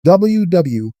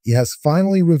WWE has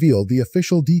finally revealed the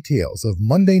official details of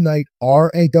Monday Night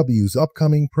RAW's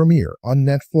upcoming premiere on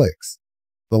Netflix.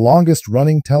 The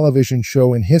longest-running television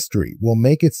show in history will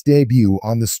make its debut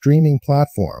on the streaming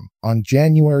platform on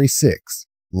January 6,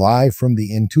 live from the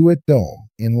Intuit Dome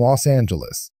in Los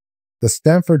Angeles. The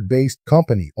Stanford-based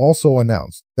company also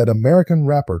announced that American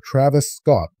rapper Travis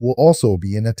Scott will also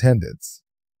be in attendance.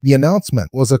 The announcement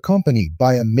was accompanied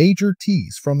by a major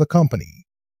tease from the company.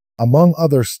 Among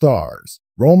other stars,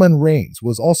 Roman Reigns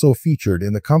was also featured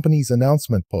in the company's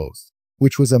announcement post,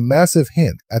 which was a massive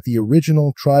hint at the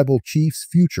original tribal chief's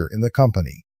future in the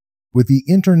company. With the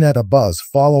internet abuzz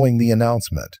following the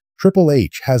announcement, Triple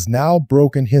H has now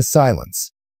broken his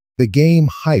silence. The game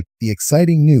hyped the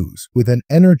exciting news with an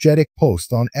energetic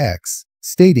post on X,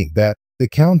 stating that the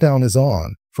countdown is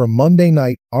on for Monday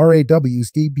Night RAW's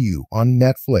debut on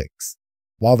Netflix.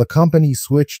 While the company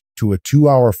switched to a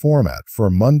 2-hour format for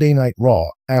Monday Night Raw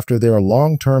after their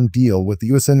long-term deal with the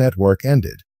USA Network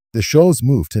ended, the show's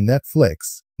move to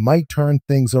Netflix might turn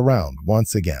things around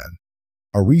once again.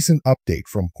 A recent update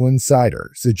from Quinsider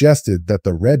suggested that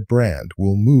the Red brand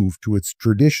will move to its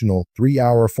traditional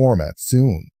 3-hour format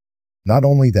soon. Not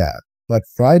only that, but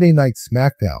Friday Night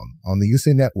SmackDown on the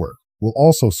USA Network will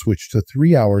also switch to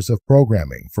 3 hours of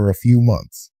programming for a few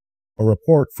months. A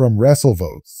report from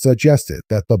WrestleVotes suggested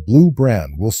that the Blue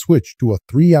brand will switch to a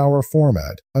 3-hour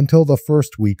format until the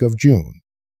first week of June.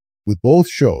 With both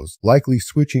shows likely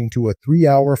switching to a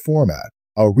 3-hour format,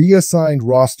 a reassigned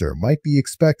roster might be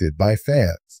expected by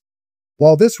fans.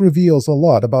 While this reveals a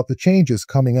lot about the changes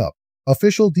coming up,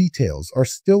 official details are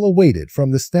still awaited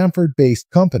from the Stanford-based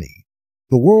company.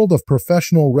 The world of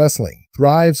professional wrestling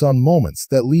thrives on moments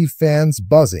that leave fans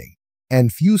buzzing,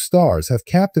 and few stars have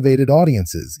captivated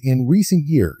audiences in recent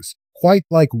years quite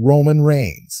like Roman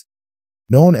Reigns.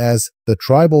 Known as the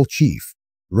Tribal Chief,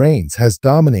 Reigns has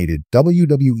dominated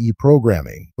WWE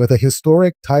programming with a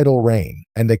historic title reign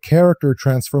and a character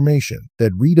transformation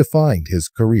that redefined his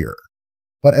career.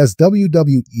 But as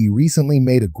WWE recently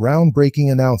made a groundbreaking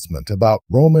announcement about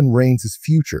Roman Reigns'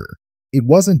 future, it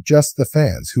wasn't just the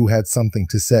fans who had something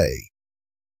to say.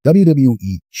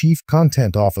 WWE Chief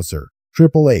Content Officer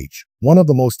Triple H, one of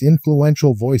the most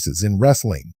influential voices in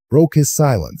wrestling, broke his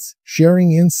silence,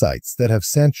 sharing insights that have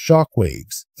sent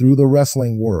shockwaves through the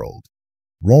wrestling world.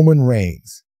 Roman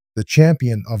Reigns, the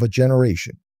champion of a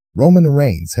generation. Roman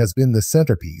Reigns has been the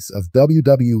centerpiece of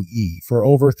WWE for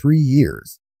over 3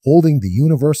 years, holding the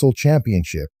Universal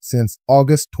Championship since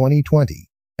August 2020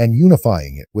 and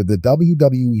unifying it with the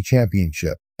WWE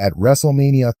Championship at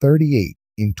WrestleMania 38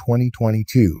 in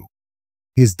 2022.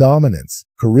 His dominance,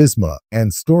 charisma,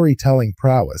 and storytelling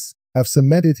prowess have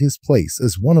cemented his place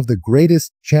as one of the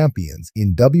greatest champions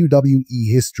in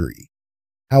WWE history.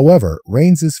 However,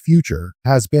 Reigns' future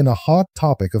has been a hot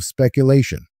topic of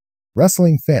speculation.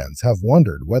 Wrestling fans have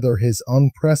wondered whether his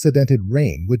unprecedented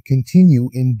reign would continue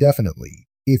indefinitely,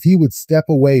 if he would step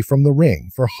away from the ring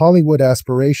for Hollywood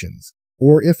aspirations,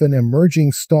 or if an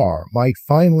emerging star might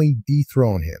finally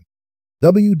dethrone him.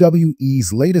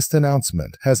 WWE's latest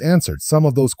announcement has answered some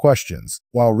of those questions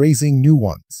while raising new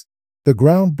ones. The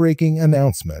groundbreaking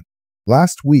announcement.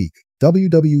 Last week,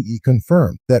 WWE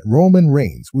confirmed that Roman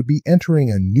Reigns would be entering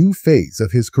a new phase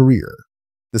of his career.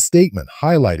 The statement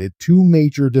highlighted 2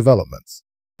 major developments.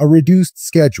 A reduced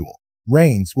schedule.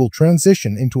 Reigns will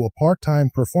transition into a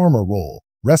part-time performer role,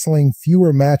 wrestling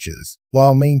fewer matches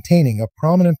while maintaining a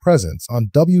prominent presence on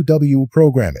WWE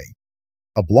programming.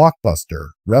 A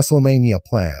blockbuster WrestleMania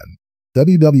plan.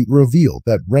 WWE revealed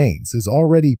that Reigns is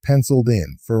already penciled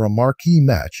in for a marquee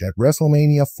match at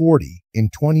WrestleMania 40 in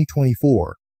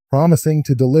 2024, promising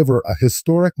to deliver a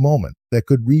historic moment that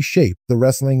could reshape the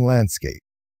wrestling landscape.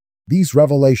 These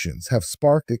revelations have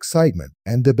sparked excitement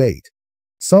and debate.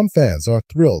 Some fans are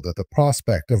thrilled at the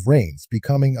prospect of Reigns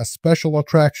becoming a special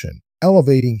attraction,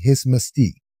 elevating his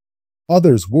mystique.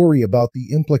 Others worry about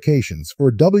the implications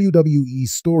for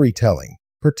WWE's storytelling,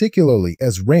 particularly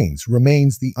as Reigns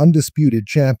remains the undisputed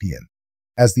champion.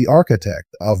 As the architect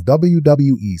of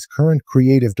WWE's current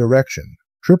creative direction,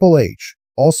 Triple H,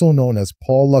 also known as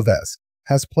Paul Levesque,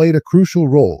 has played a crucial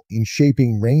role in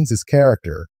shaping Reigns'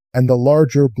 character and the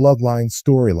larger Bloodline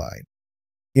storyline.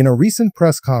 In a recent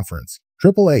press conference,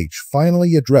 Triple H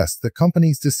finally addressed the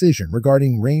company's decision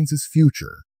regarding Reigns'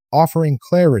 future, offering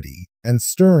clarity and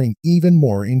stirring even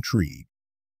more intrigue.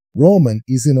 Roman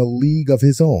is in a league of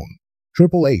his own,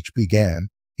 Triple H began,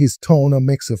 his tone a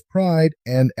mix of pride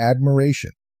and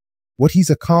admiration. What he's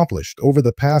accomplished over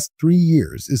the past 3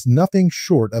 years is nothing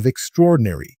short of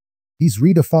extraordinary. He's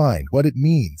redefined what it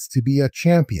means to be a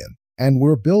champion, and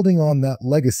we're building on that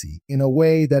legacy in a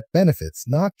way that benefits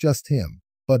not just him,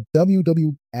 but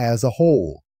WWE as a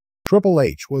whole. Triple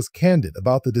H was candid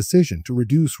about the decision to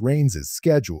reduce Reigns'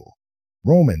 schedule.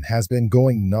 Roman has been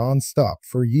going non-stop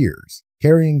for years,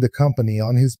 carrying the company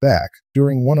on his back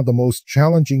during one of the most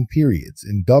challenging periods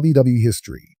in WWE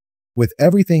history. With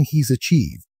everything he's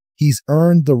achieved, he's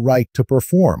earned the right to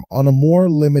perform on a more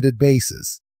limited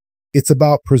basis. It's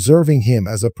about preserving him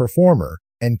as a performer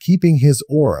and keeping his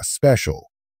aura special.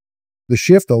 The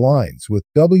shift aligns with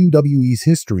WWE's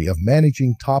history of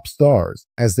managing top stars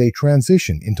as they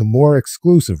transition into more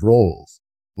exclusive roles.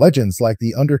 Legends like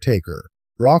The Undertaker,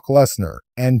 Brock Lesnar,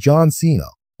 and John Cena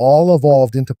all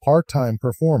evolved into part-time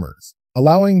performers,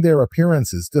 allowing their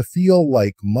appearances to feel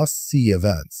like must-see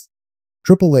events.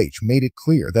 Triple H made it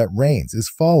clear that Reigns is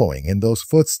following in those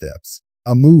footsteps,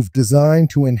 a move designed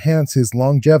to enhance his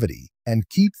longevity and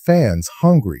keep fans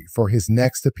hungry for his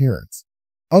next appearance.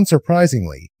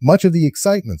 Unsurprisingly, much of the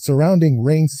excitement surrounding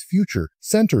Reigns' future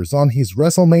centers on his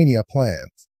WrestleMania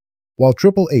plans. While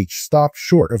Triple H stopped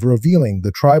short of revealing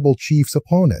the Tribal Chief's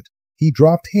opponent, he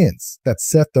dropped hints that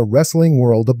set the wrestling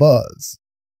world abuzz.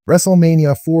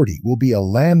 WrestleMania 40 will be a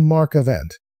landmark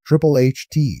event, Triple H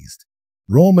teased.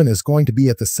 Roman is going to be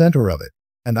at the center of it,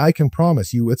 and I can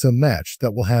promise you it's a match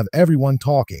that will have everyone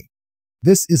talking.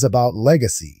 This is about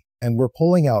legacy, and we're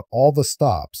pulling out all the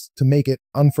stops to make it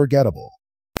unforgettable.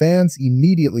 Fans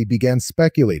immediately began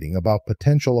speculating about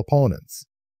potential opponents.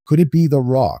 Could it be The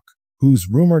Rock, whose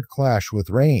rumored clash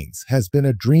with Reigns has been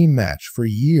a dream match for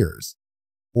years?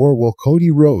 Or will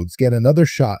Cody Rhodes get another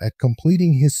shot at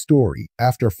completing his story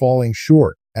after falling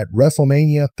short at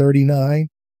WrestleMania 39?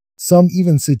 Some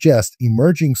even suggest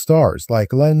emerging stars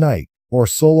like LA Knight or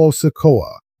Solo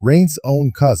Sikoa, Reigns'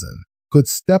 own cousin, could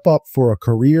step up for a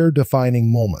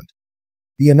career-defining moment.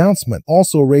 The announcement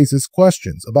also raises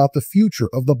questions about the future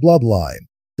of the Bloodline,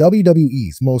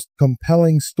 WWE's most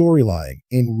compelling storyline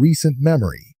in recent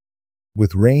memory.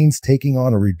 With Reigns taking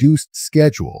on a reduced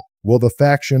schedule, will the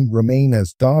faction remain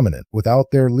as dominant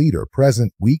without their leader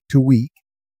present week to week?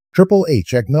 Triple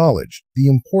H acknowledged the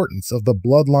importance of the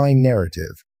Bloodline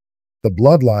narrative. The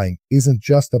Bloodline isn't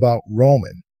just about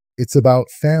Roman, it's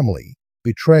about family,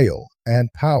 betrayal,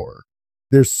 and power.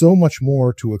 There's so much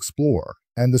more to explore,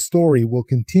 and the story will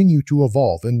continue to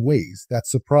evolve in ways that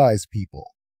surprise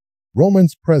people.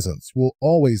 Roman's presence will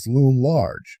always loom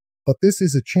large, but this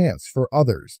is a chance for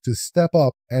others to step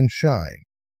up and shine.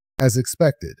 As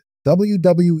expected,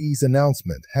 WWE's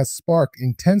announcement has sparked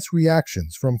intense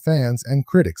reactions from fans and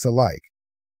critics alike.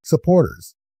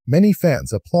 Supporters, many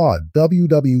fans applaud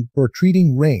WWE for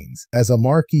treating Reigns as a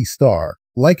marquee star,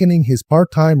 likening his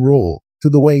part-time role to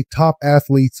the way top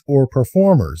athletes or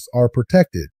performers are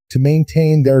protected to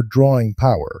maintain their drawing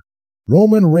power.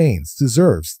 Roman Reigns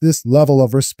deserves this level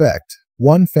of respect,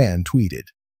 one fan tweeted.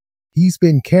 He's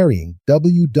been carrying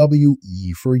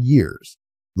WWE for years.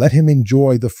 Let him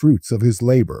enjoy the fruits of his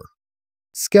labor.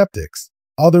 Skeptics,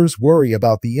 others worry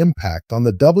about the impact on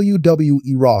the WWE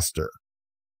roster.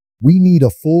 We need a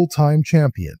full-time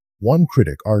champion, one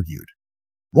critic argued.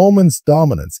 Roman's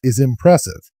dominance is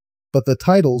impressive, but the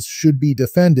titles should be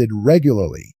defended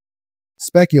regularly.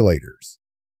 Speculators.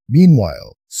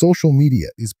 Meanwhile, social media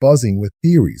is buzzing with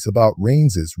theories about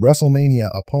Reigns' WrestleMania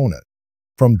opponent.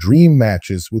 From dream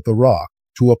matches with The Rock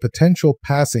to a potential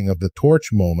passing of the torch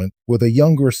moment with a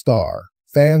younger star,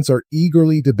 fans are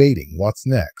eagerly debating what's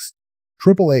next.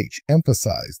 Triple H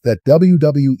emphasized that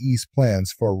WWE's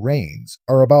plans for Reigns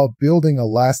are about building a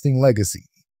lasting legacy.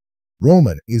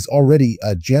 Roman is already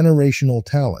a generational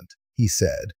talent, he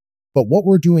said, but what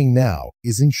we're doing now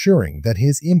is ensuring that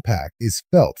his impact is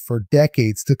felt for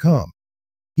decades to come.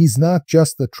 He's not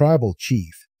just the tribal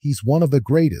chief, he's one of the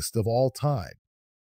greatest of all time.